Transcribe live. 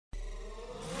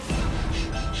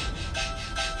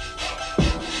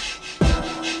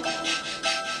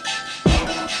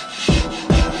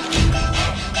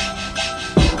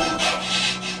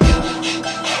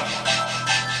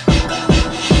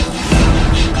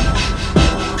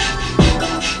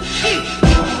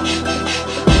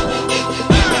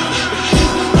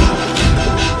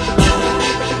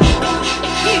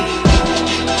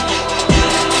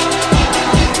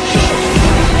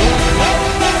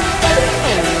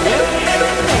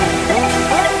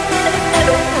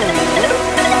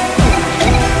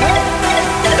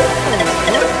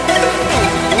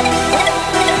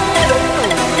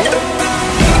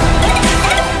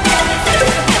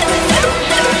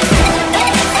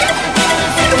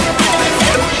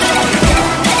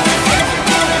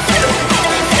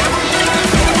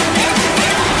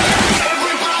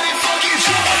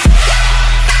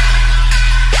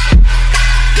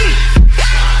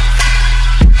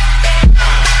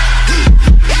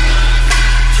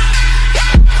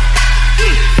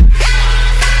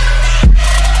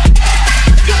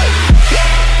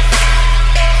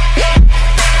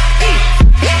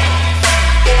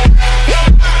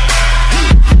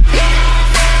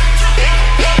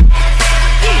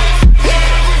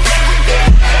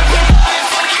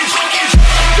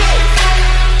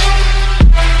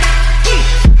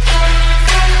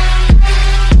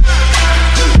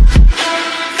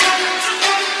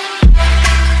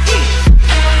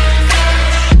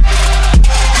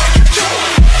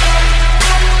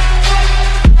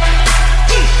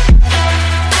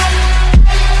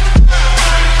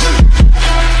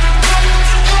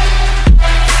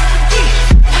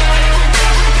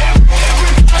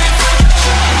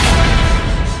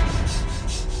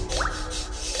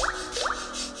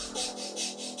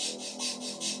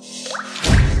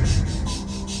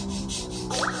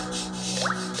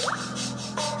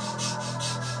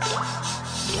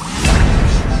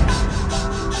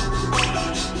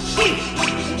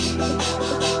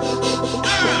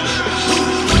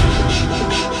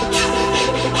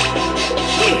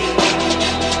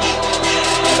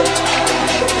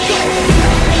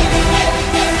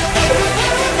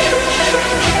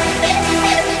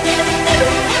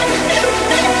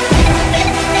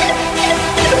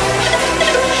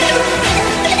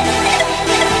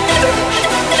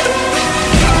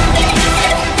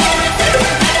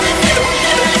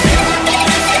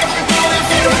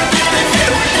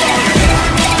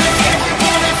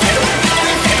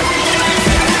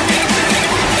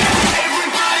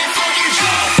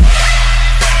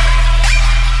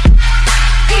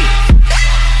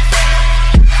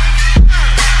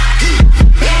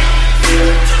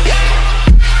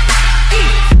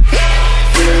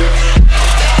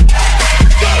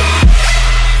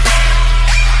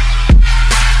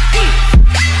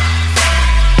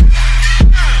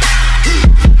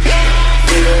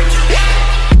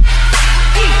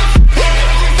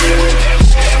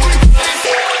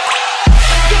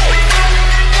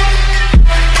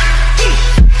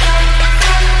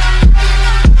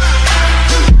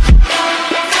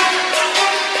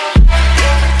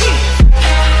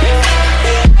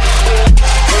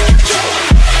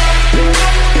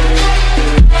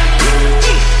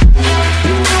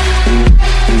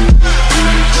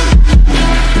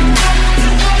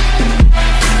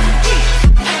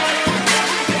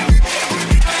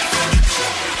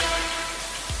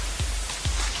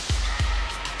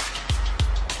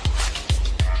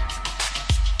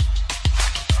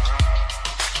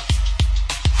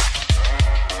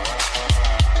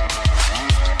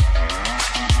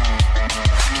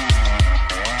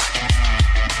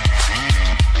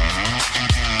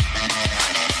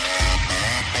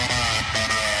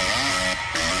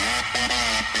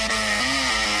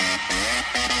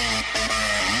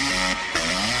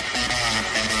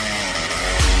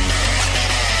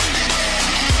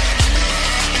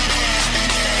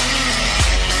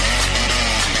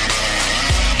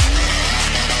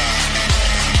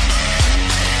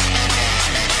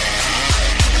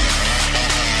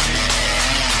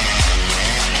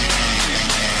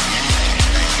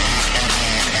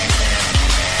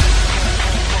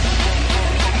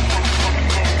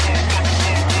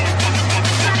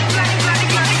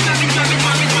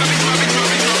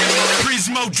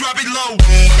Prismo, drop it low.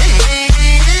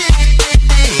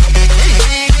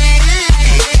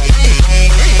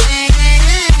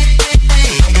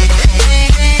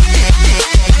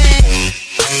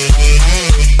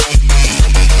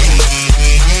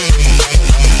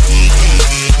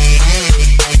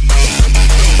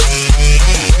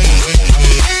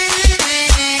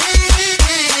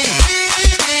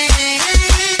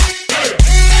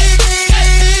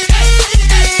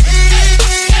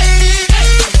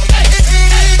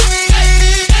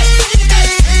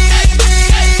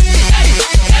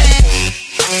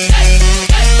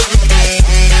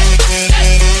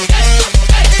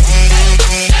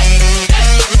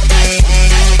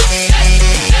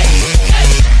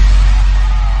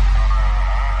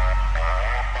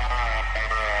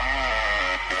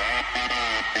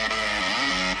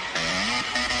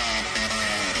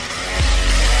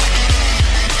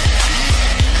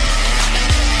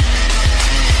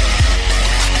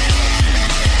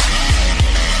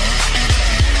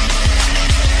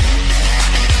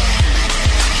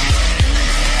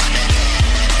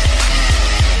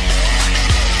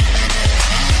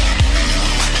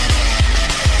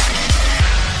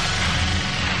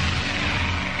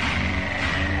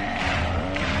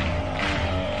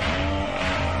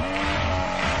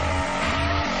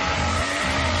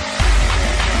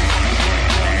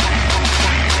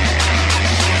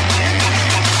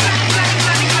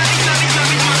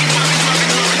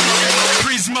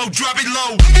 Drop it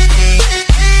low.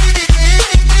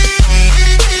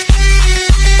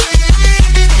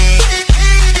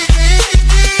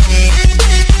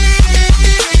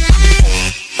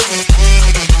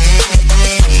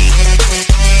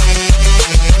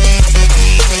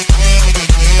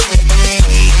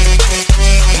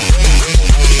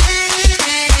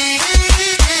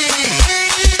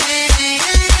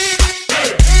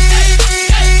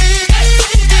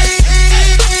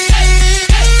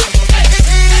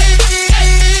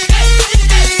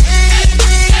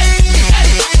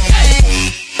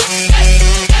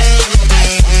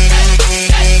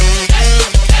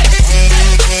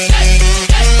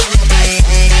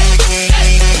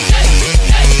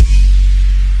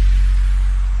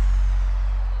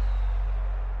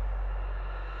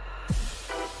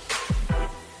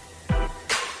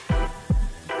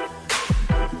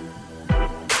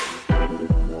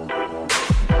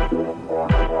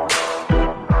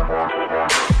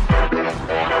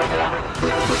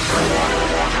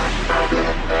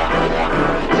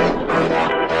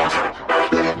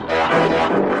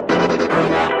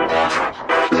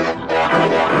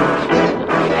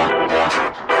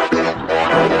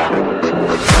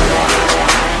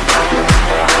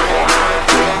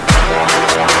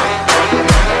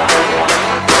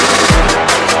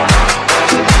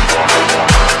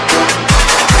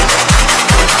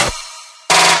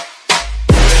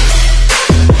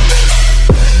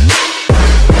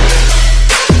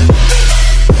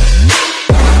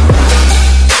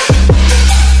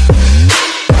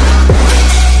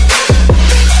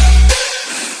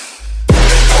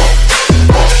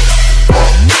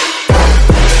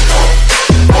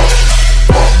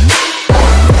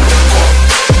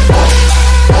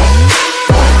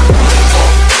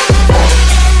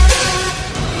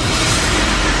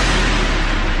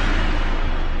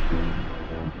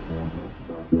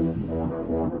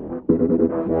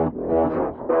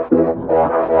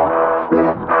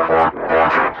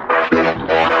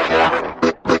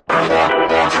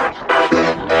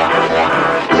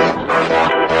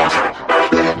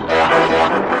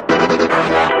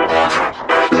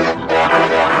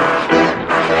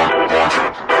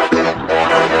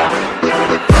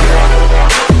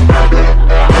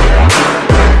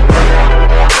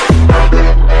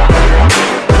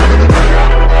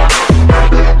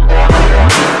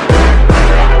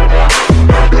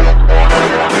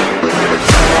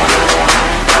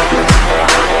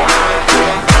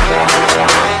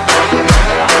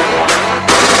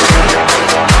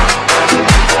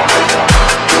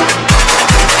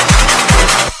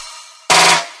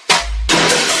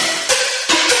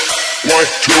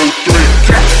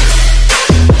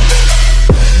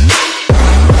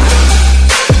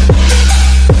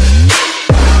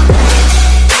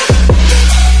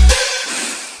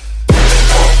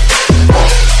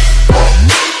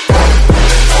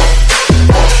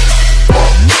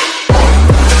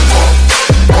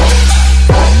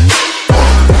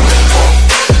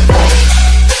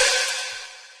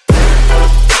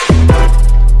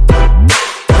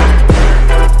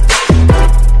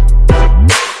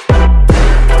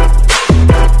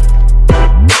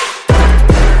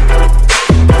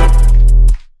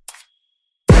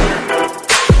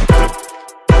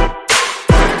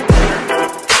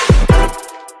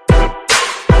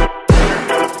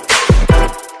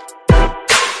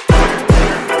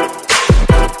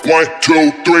 1,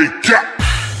 2, 3, yeah.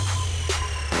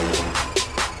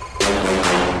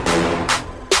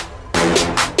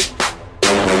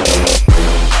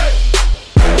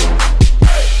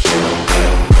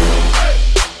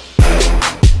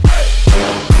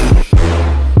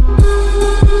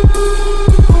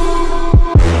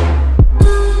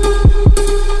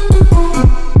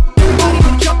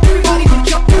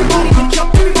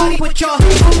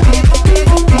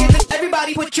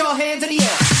 Everybody put your hands in the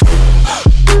air.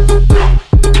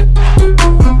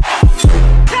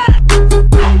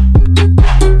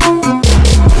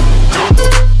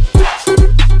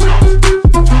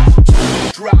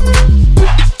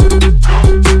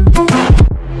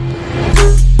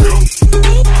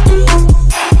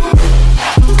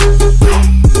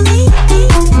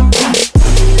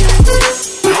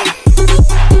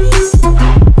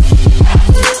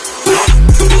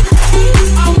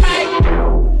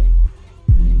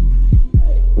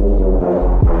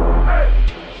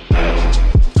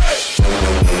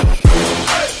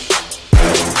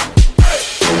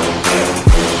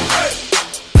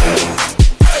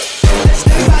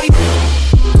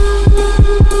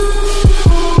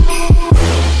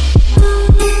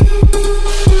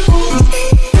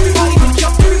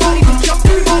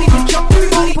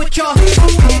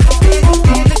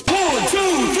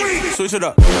 Switch it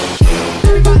up.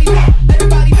 Everybody,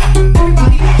 everybody,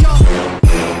 everybody, put your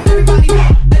everybody,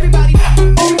 everybody,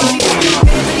 everybody, put your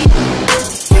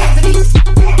hands in the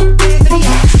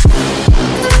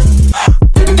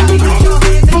everybody, put your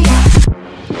hands in the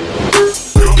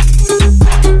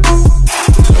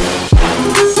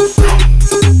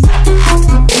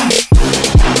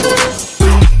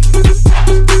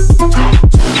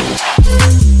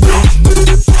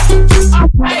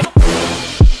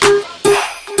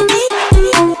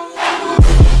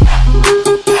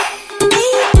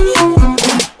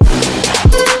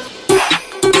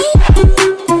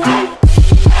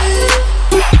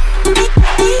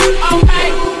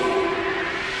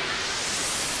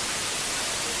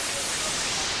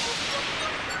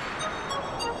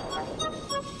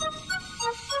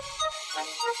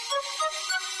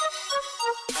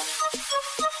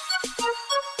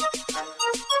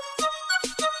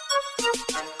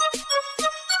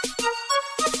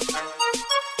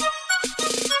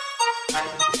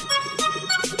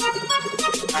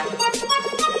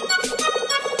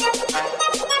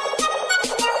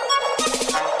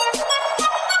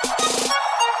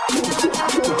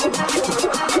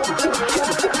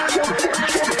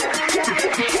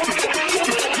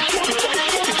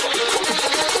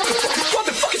What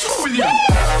the fuck is wrong with you?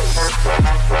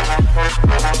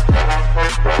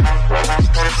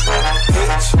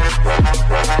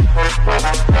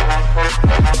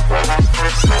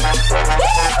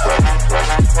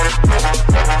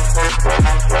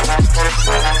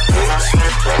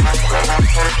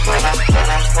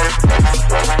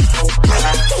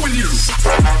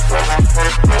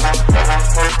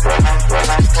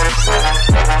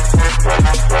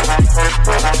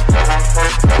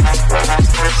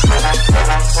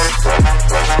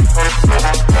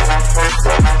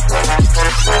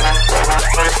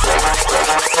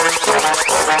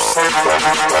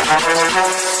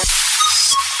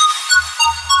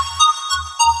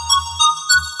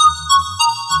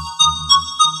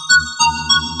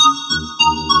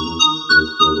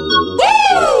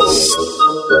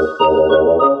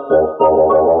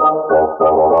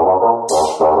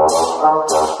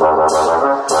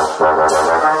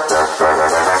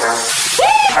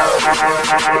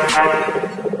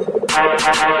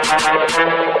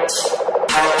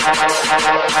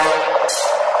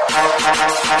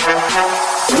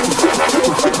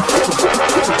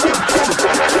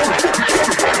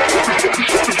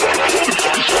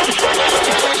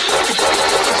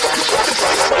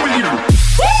 Who are you?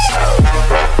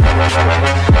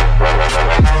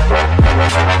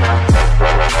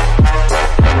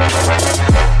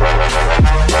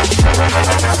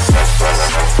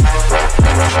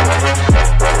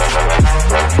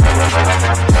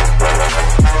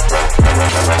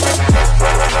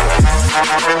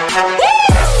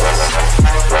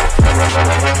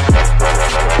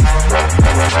 Woo!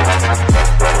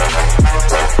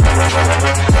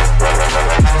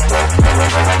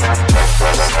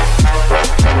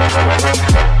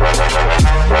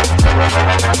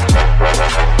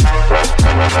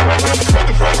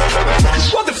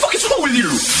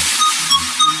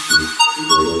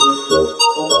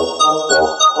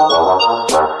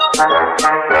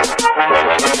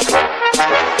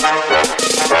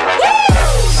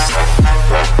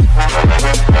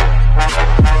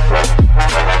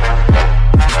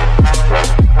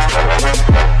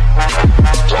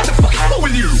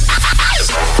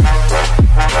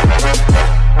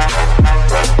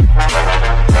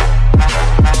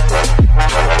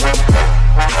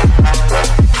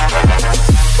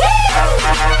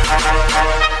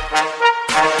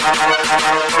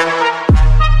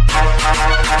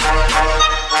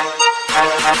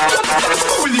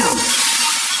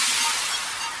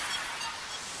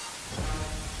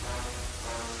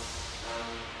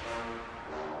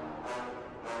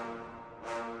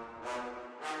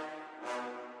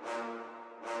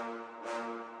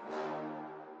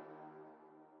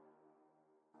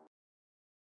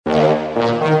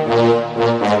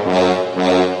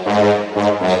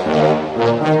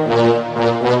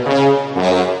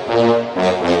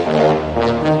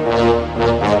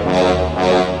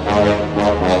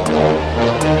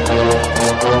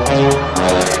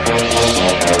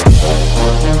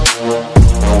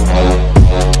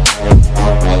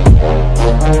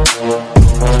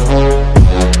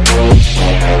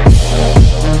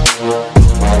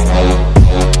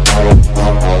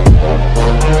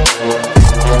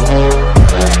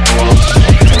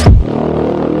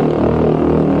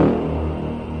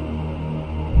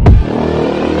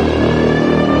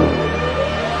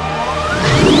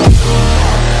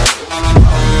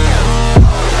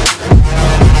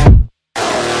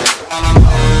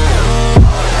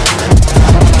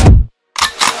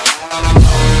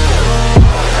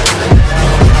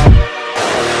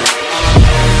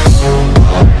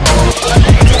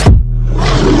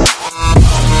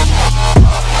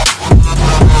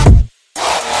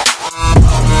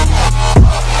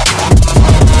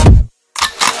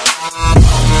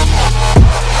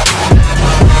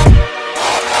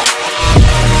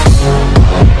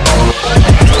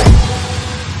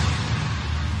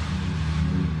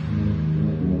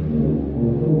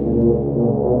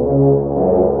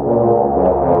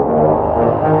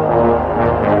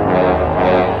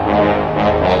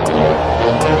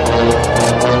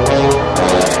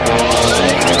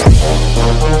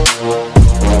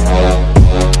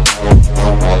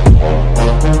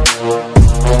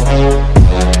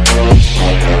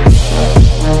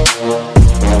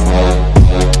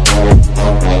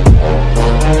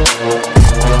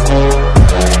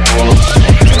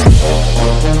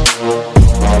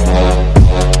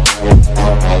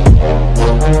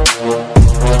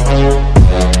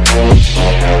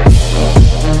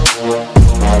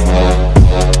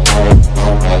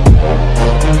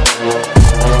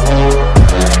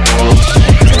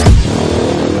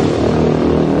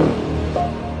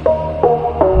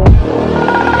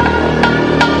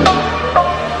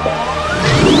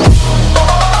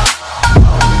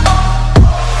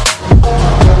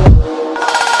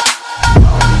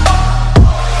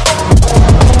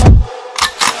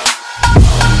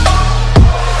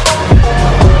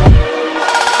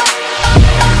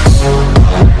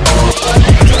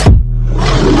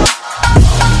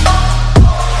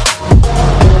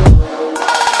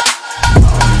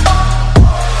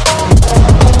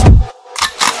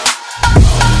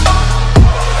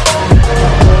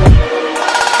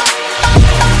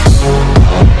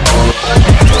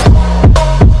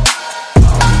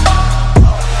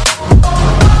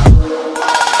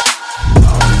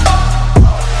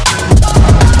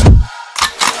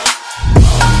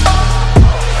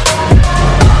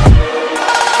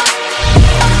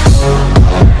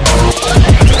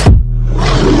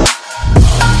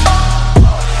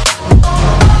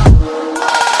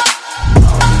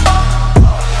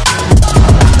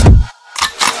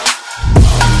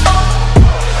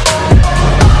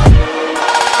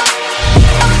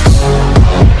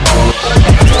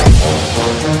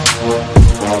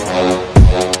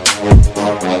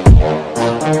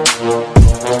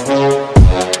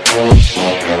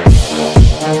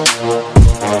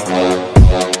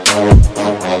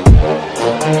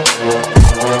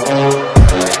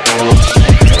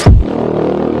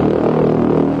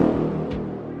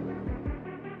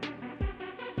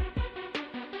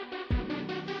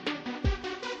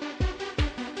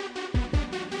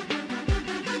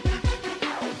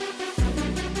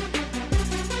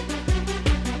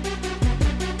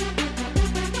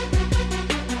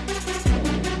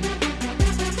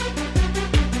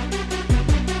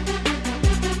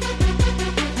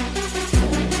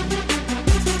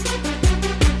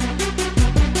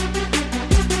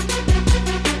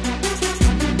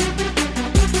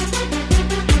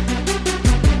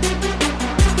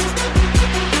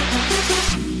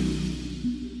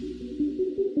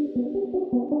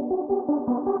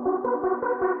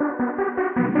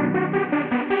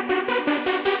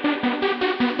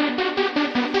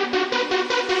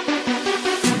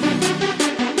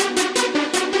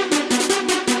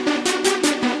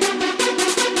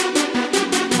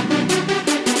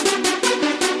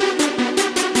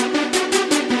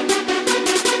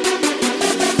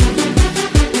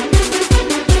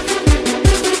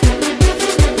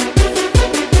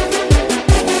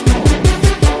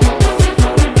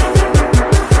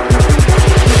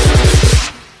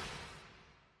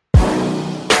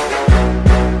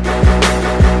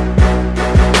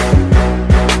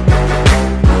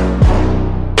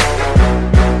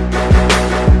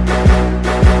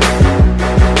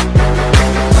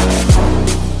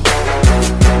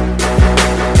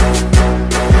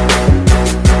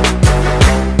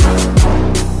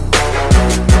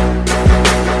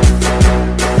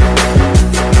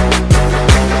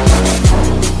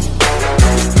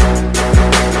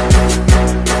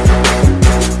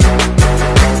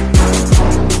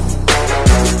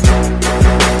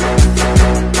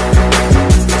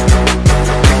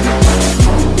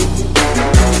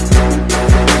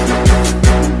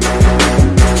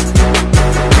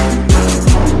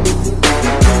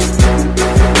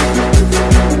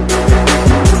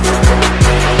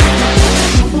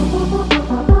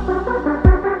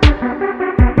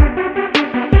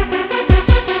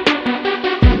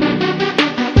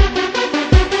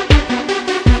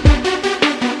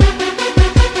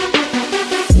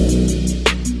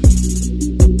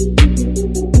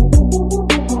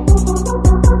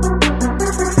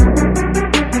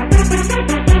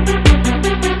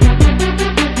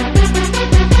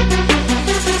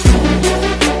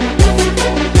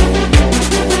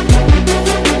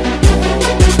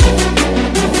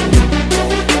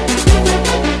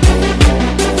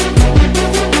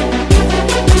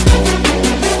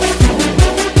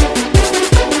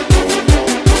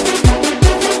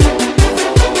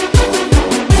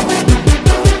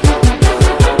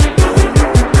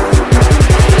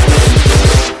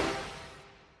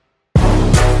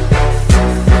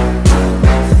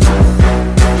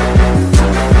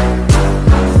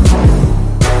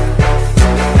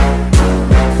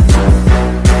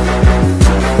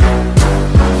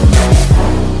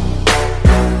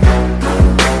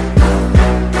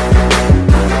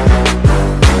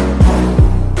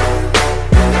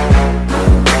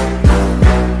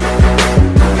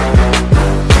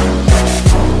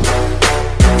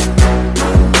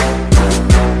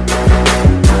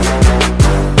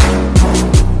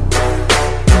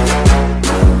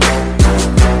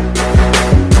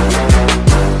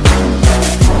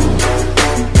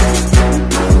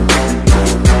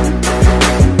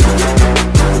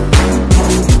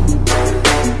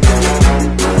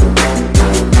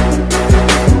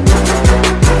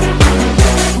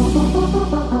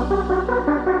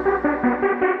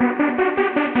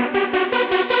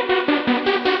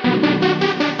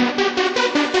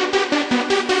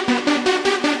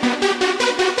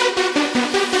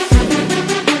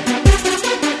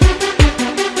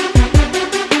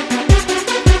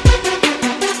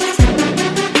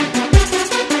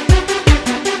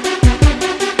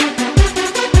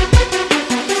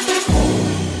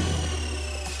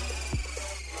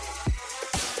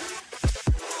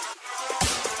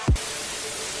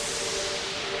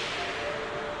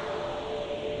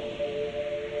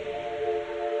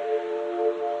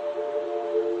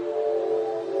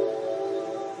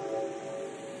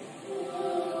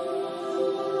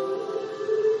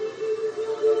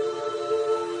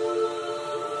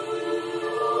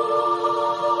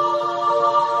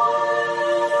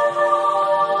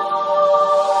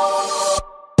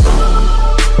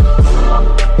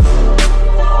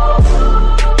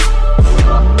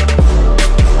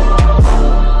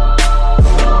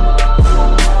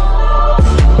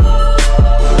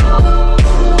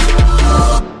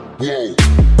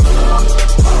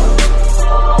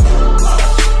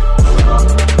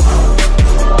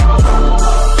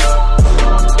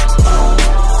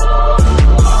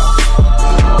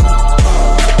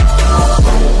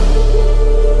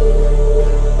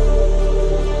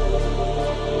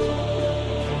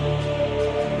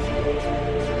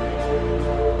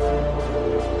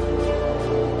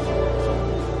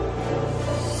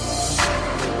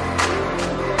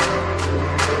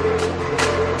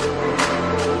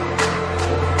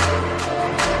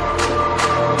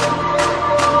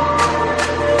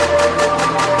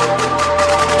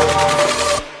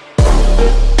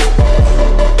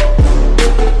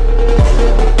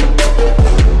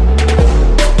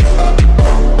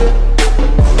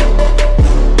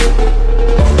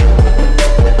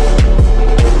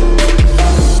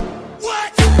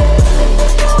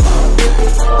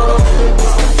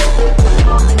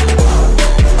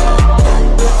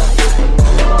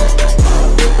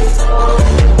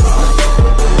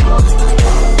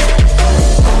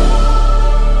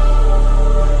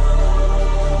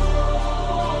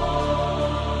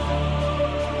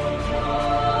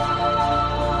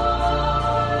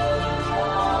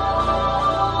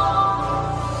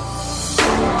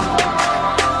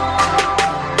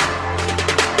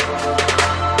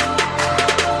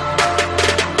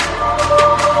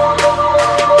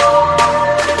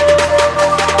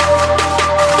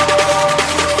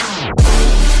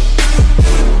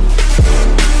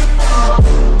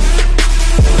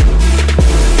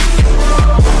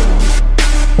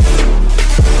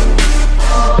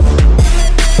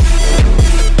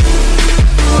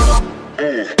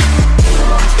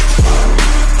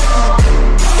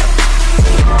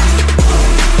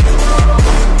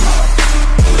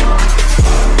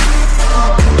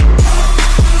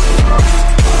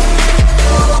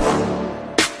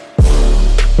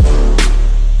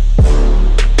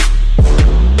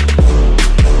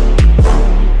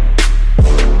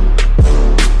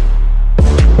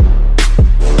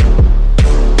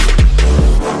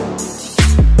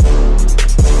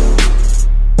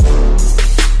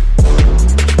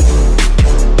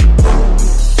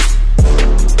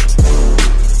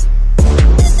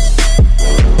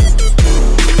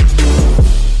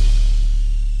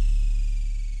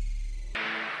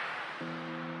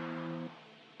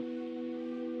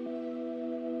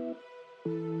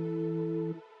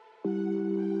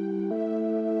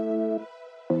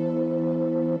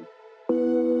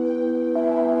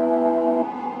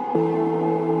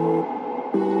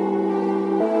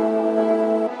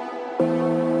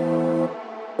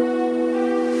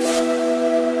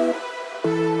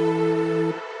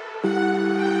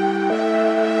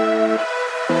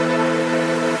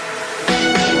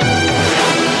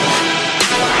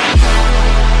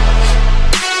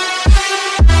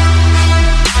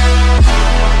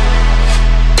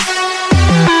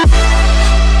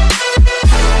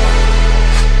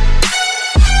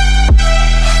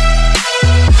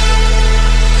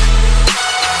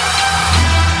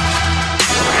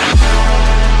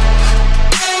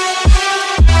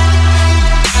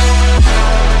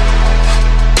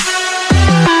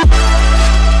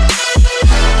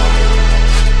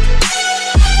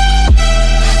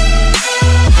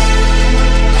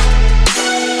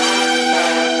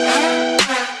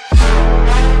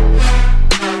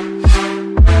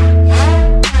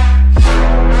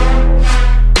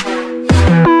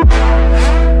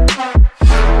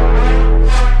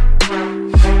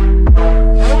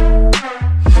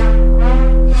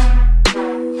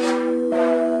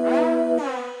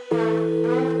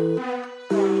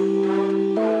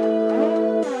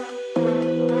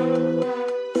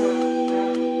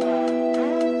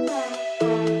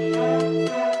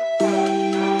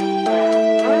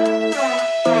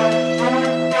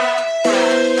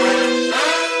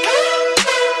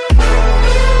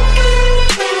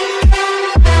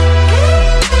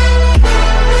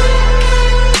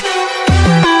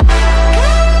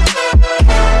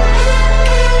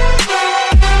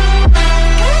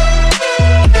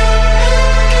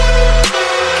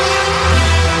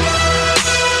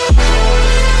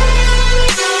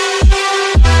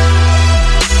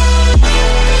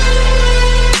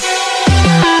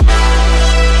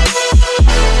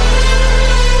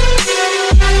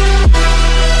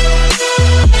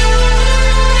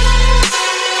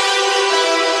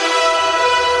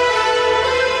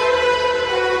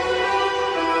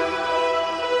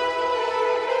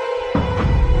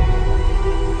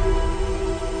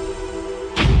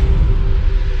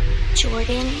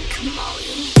 with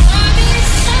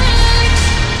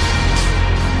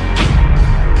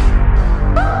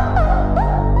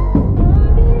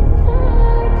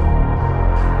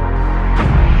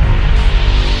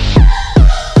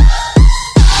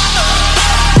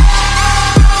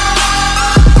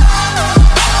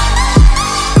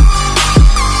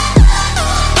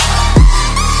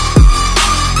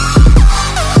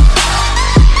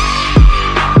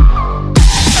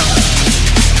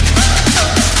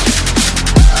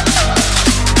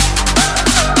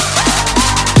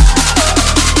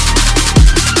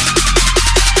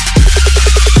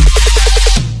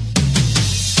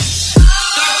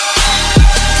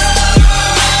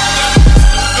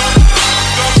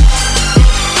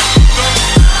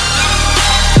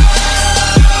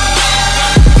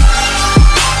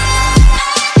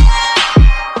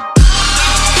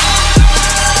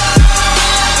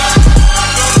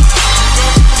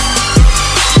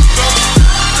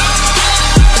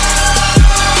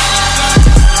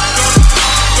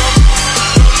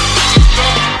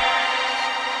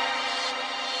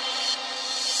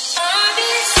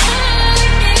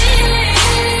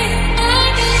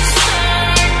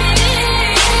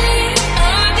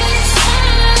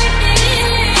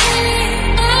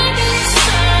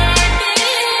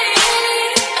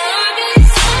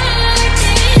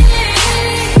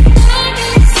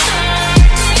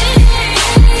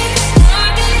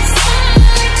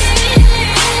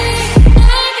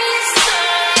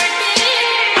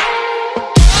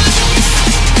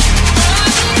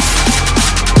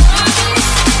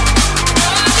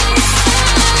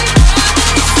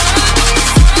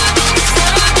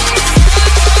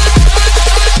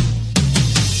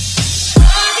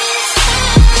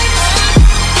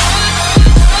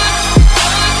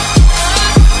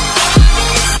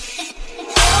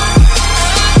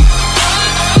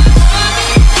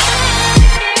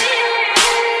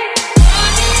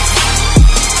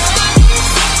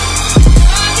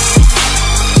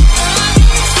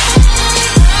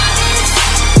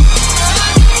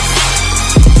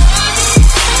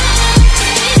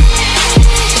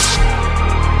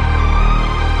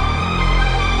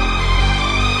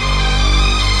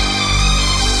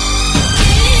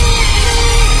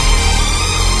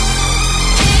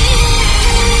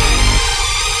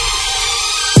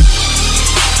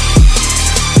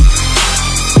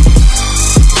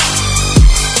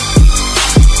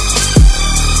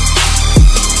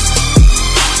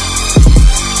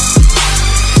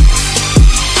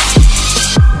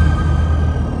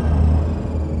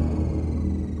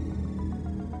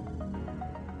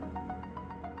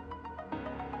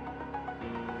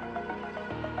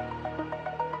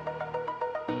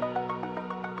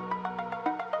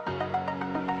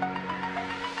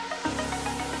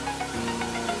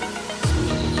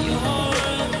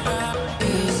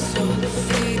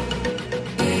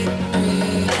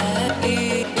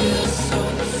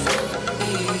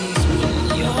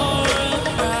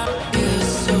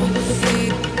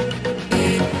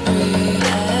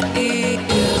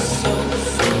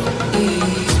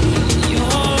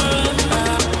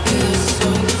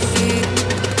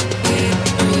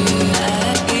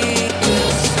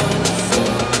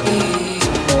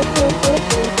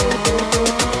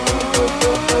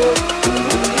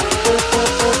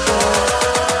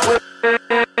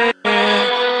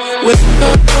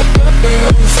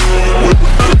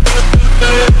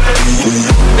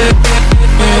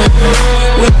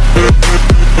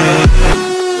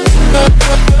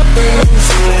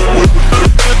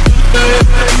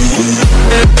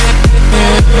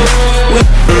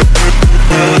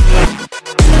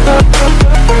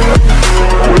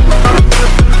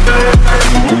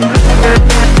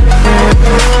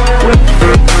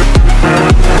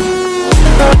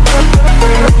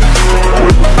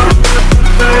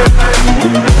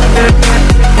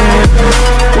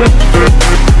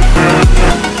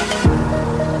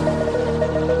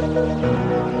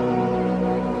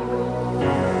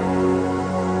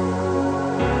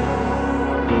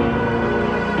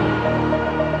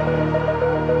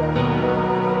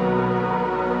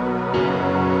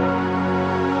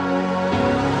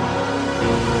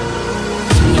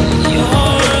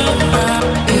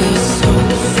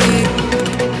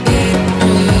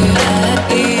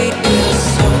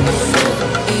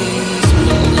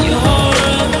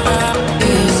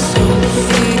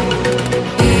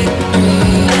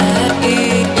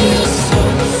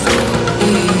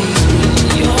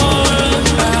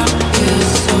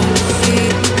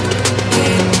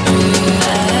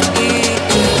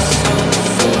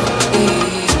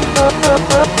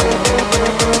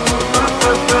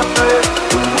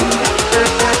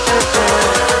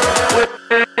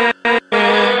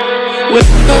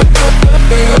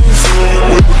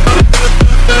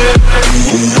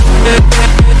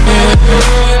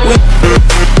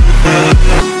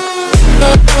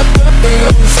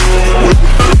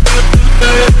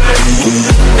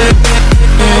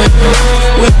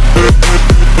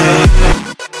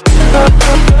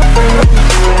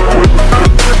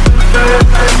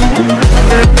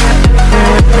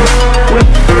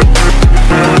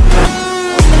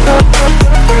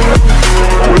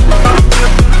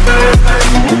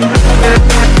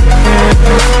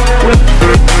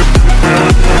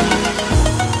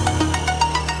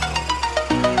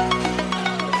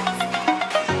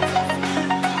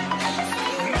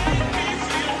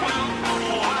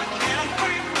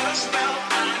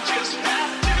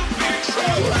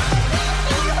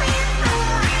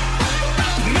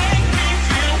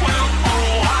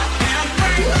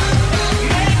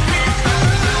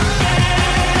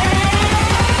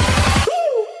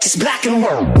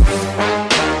and white.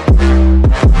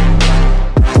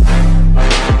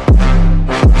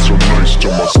 So nice to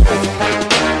myself.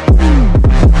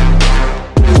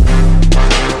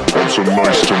 I'm so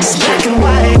nice to myself. Black and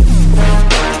white.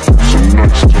 So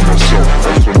nice to myself.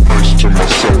 I'm so nice to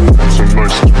myself. I'm so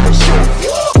nice to myself.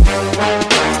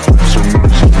 I'm so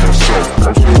nice to myself.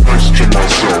 I'm so nice to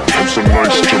myself. I'm so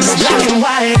nice to Black myself. and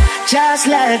white. Just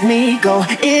let me go.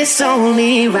 It's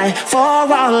only right. For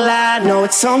all I know,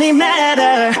 it's only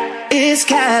matter. It's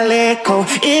calico.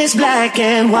 It's black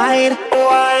and white.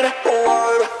 White,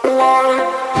 white,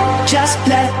 white. Just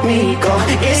let me go.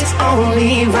 It's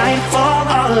only right. For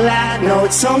all I know,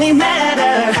 it's only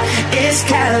matter. It's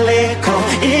calico.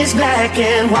 It's black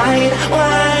and white.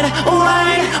 White,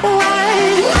 white,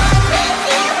 white.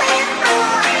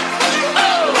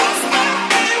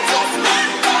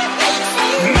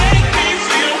 Make me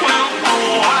feel well,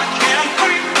 oh, I can't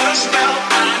break the spell.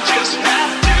 I just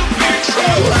have to fix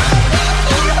it.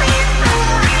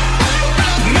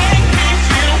 Make me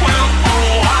feel well,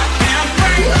 oh, I can't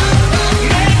break.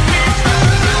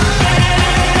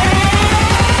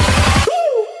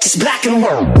 It's black and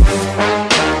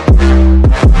white.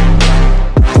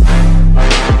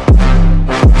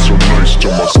 So nice to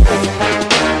myself.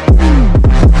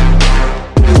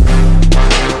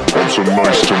 I'm so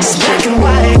nice to It's myself. black and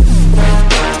white.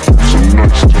 So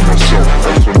nice to myself.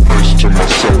 I'm so nice to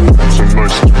myself. I'm so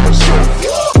nice to myself.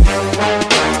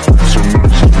 I'm so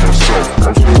nice to myself.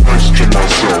 I'm so nice to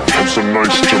myself. I'm so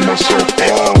nice to myself.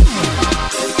 Oh.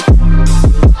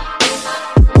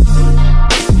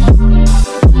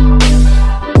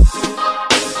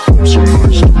 I'm so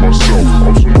nice to myself.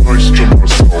 I'm so nice to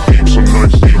myself. I'm so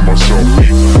nice to myself.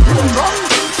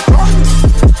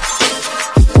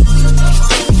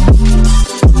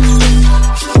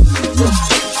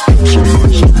 I'm so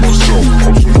nice to myself.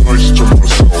 I'm so nice to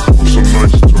myself. I'm so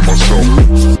nice to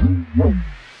myself.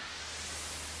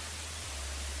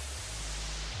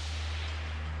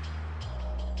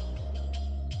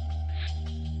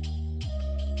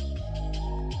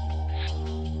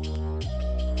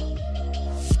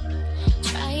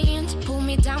 Trying to pull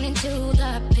me down into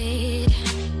the pit.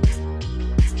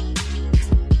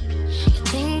 You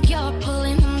think you're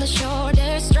pulling on the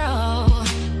shorter straw.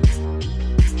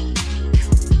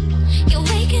 You're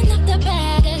waking up the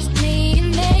baddest me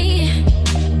in me.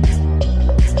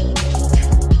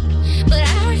 But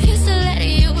I refuse to let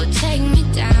you take me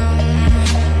down.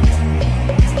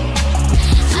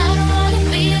 I don't wanna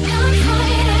be a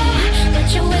gunfighter, but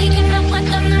you're waking up like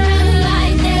thunder and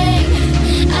lightning.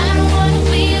 I don't wanna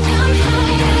be a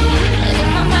gunfighter, but in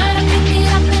my mind I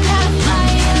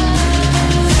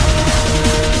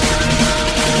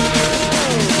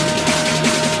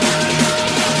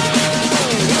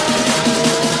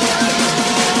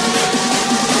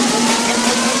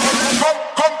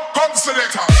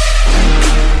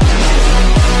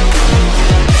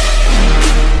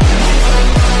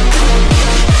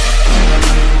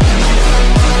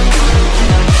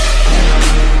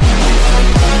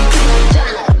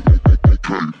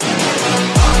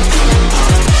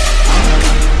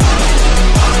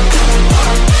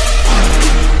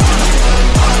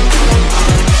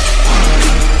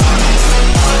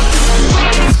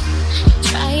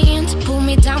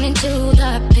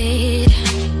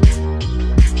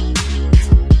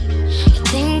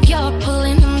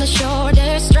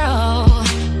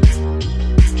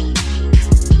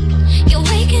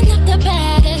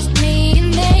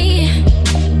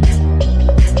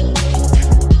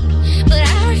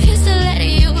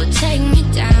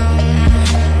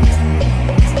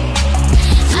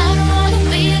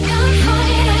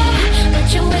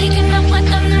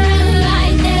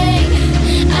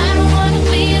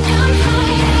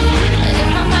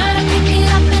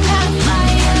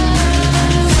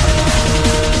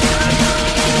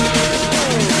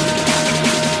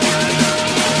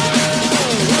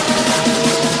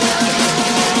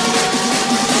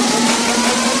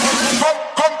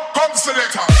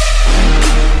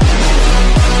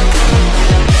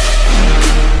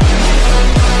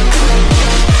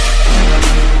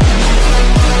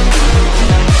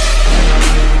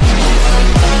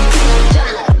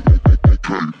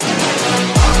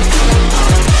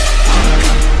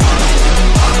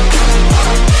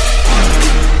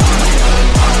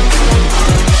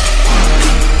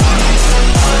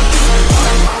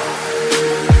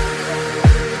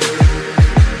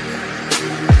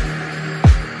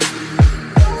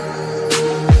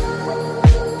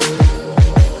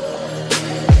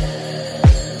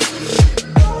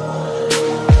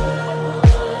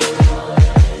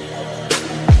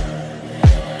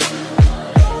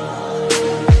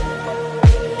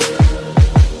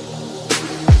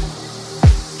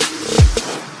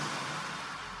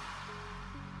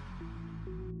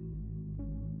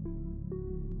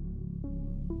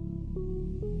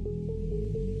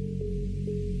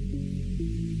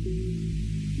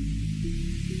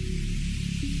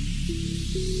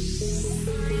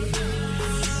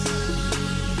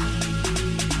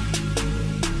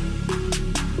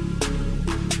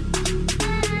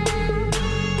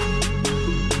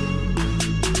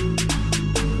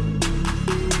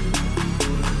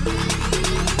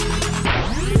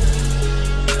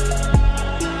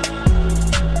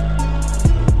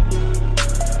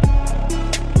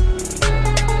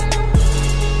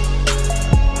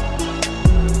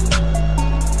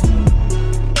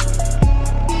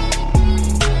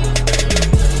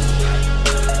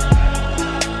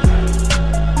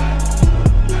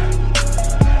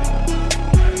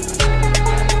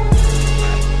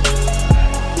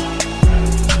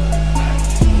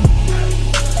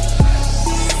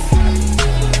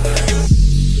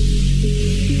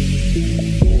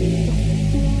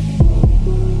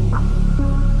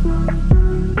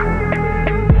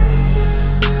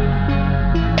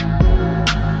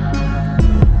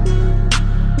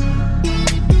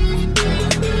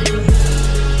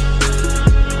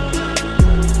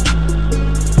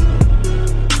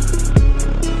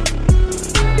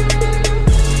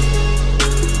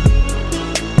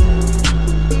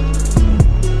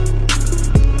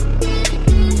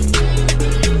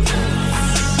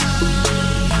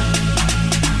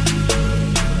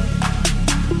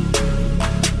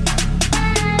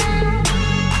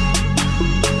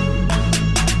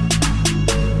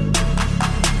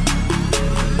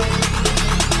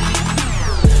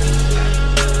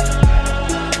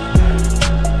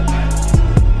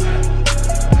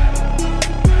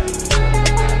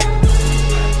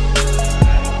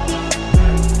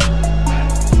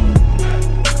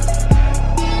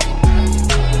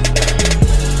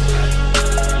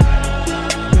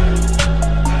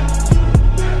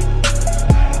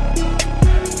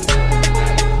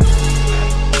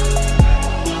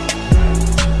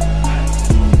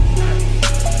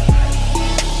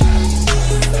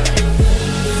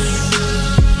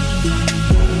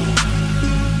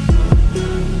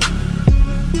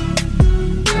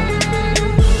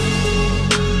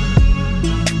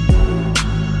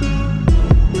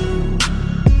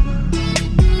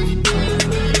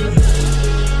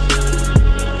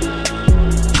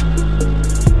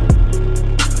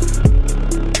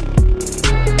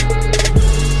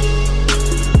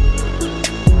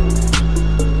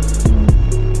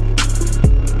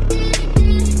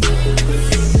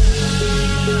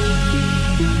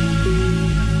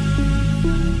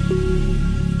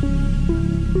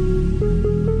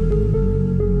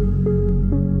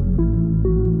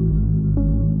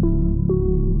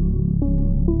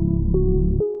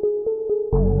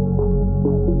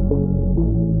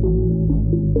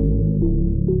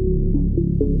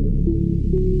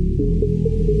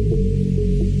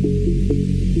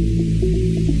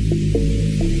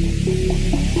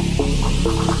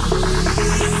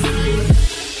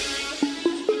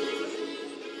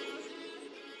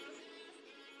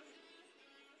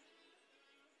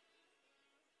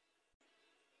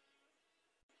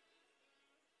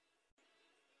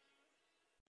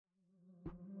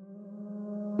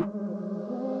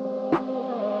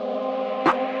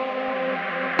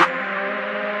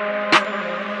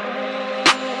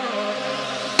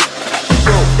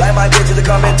my bitches to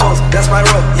come in toes. That's my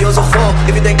rule, use a fool.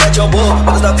 If you think that you're bull,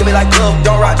 other stuff to me like club.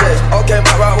 Don't rock this, okay,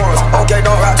 my rock ones. Okay,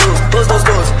 don't rock twos, push those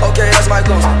doors. Okay, that's my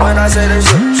clothes. When I say this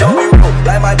shit, show me rule.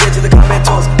 Like my bitches to come in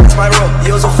toes. That's my rule,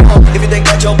 use a fool. If you think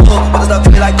that you're bull, other stuff to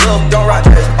me like club. Don't rock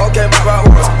this, okay, my rock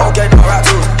ones. Okay, don't rock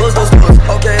twos, push those doors.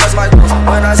 Okay, that's my clothes.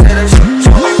 When I say this shit,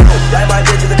 show me rule. Like my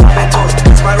bitches to come in toes.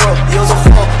 That's my rule, use a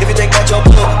fool. If you think that you're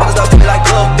bull, other stuff to me like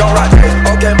club. Don't rock this,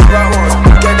 okay, my rock ones.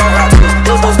 Okay, don't rock twos,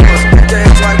 push those doors. Okay,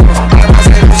 that's my clothes. When I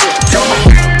say this shit, show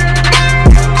me.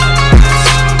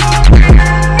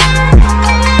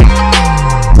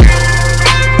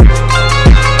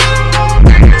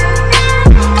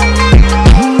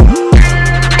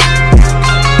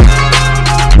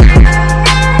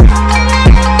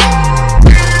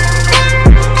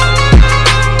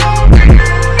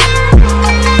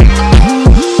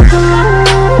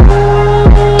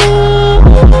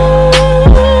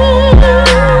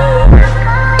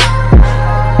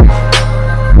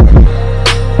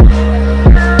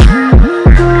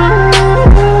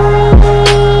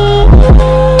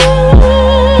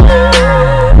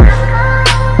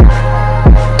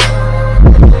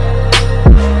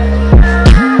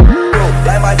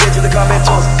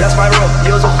 That's my rule,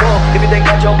 use a fool. If you think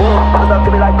that you're bull, other stuff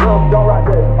to me like club. Don't rock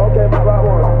this, okay, my rock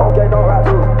ones. Okay, don't rock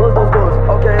twos, push those doors.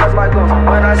 Okay, that's my clothes.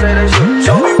 When I say this shit,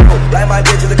 show me rule. Like my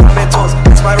bitches to come in toes.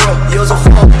 That's my rule, use a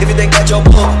fool. If you think that you're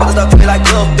bull, other stuff to me like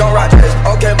club. Don't rock this,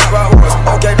 okay, my rock ones.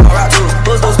 Okay, don't rock twos,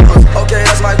 push those doors. Okay,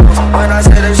 that's my clothes. When I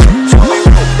say this shit.